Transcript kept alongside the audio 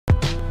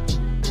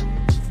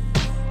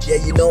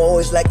Yeah, you know I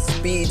always like the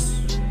speech.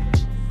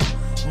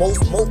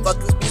 Most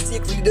motherfuckers be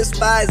secretly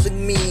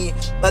despising me,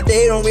 but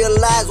they don't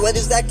realize what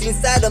is actually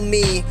inside of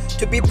me.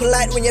 To be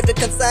polite when you have to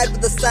coincide with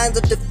the signs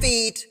of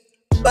defeat.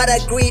 But I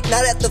greet,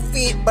 not at the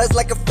feet, but it's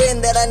like a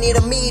friend that I need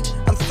to meet.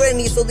 I'm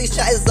friendly, so these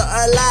shites are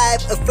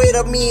alive. Afraid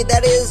of me,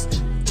 that is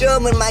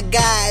German, my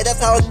guy. That's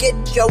how I get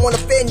you, I won't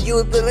offend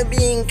you, but I'm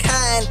being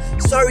kind.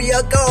 Sorry,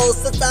 your goals,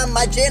 since I'm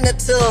my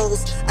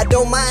genitals. I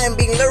don't mind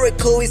being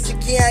lyrical, we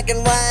see I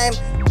can rhyme.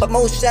 But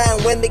most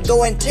shine when they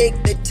go and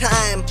take their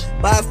time.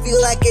 But I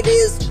feel like it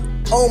is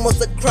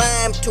almost a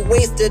crime to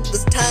waste it.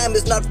 This time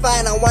is not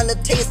fine, I wanna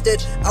taste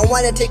it. I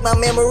wanna take my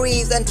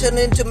memories and turn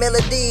it into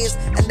melodies.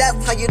 And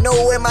that's how you know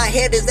where my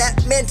head is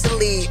at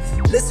mentally.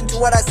 Listen to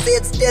what I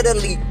said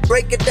steadily,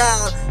 break it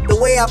down. The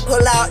way I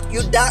pull out,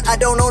 you doubt I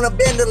don't own a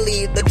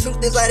Bentley. The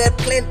truth is I had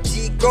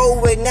plenty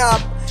growing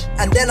up,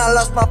 and then I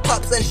lost my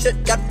pops and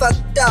shit got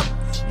fucked up.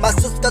 My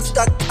sister got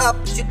stuck up,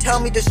 she tell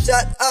me to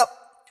shut up,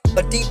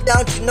 but deep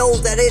down she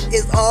knows that it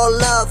is all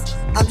love.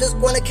 I'm just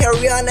gonna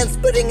carry on and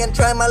spitting and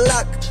try my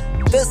luck.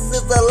 This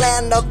is the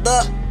land of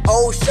the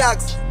old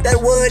shucks. That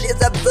word is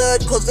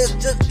absurd cause it's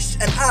just sh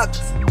and uck.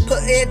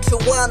 Put into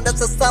one,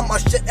 that's a sum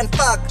of shit and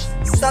fuck.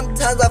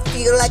 Sometimes I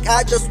feel like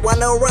I just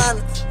wanna run,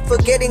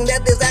 forgetting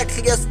that there's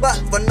actually a spot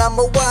for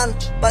number one.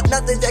 But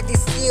nothing's actually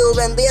sealed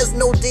and there's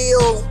no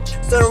deal.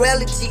 So in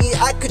reality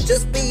I could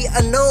just be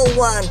a no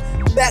one.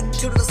 Back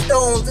to the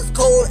stones, it's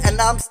cold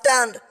and I'm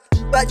stunned.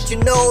 But you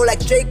know, like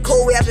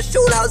J.Cole, we have to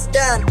show how it's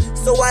done.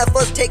 So I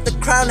first take the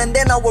crown and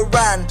then I will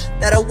run.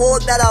 That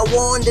award that I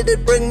won, did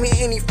it bring me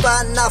any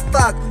fun? Nah,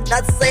 fuck,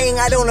 not saying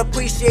I don't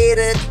appreciate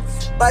it,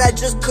 but I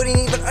just couldn't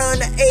even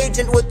earn an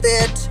agent with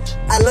it.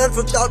 I learned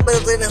from thought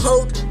builders and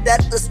hope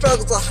that the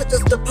struggles are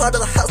just a part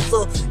of the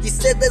hustle. You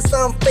said that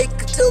some fake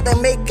till they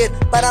make it,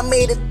 but I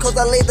made it cause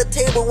I laid the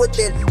table with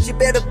it. She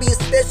better be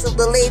special,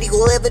 the lady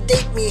who'll ever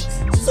date me,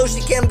 so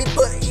she can be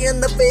put in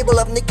the fable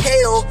of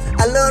J.Cole.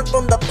 I learned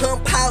from the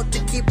pump how to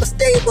keep her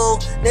stable.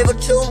 Never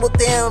chilled with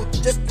him,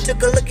 just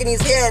took a look in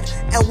his head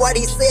and what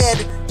he said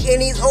in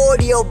his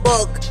audio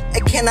book.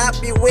 It cannot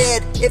be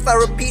read. If I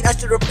repeat, I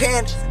should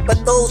repent.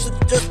 But those who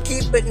just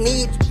keep it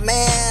neat,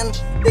 man,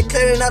 they're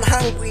clearly not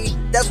hungry.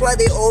 That's why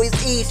they always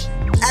eat.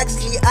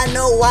 Actually, I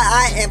know why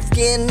I am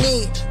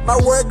skinny. My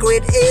work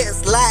rate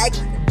is like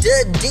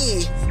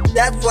D.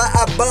 That's why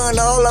I burn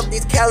all of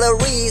these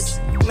calories.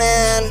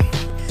 Man,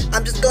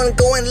 I'm just gonna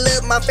go and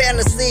live my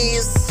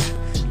fantasies.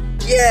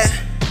 Yeah.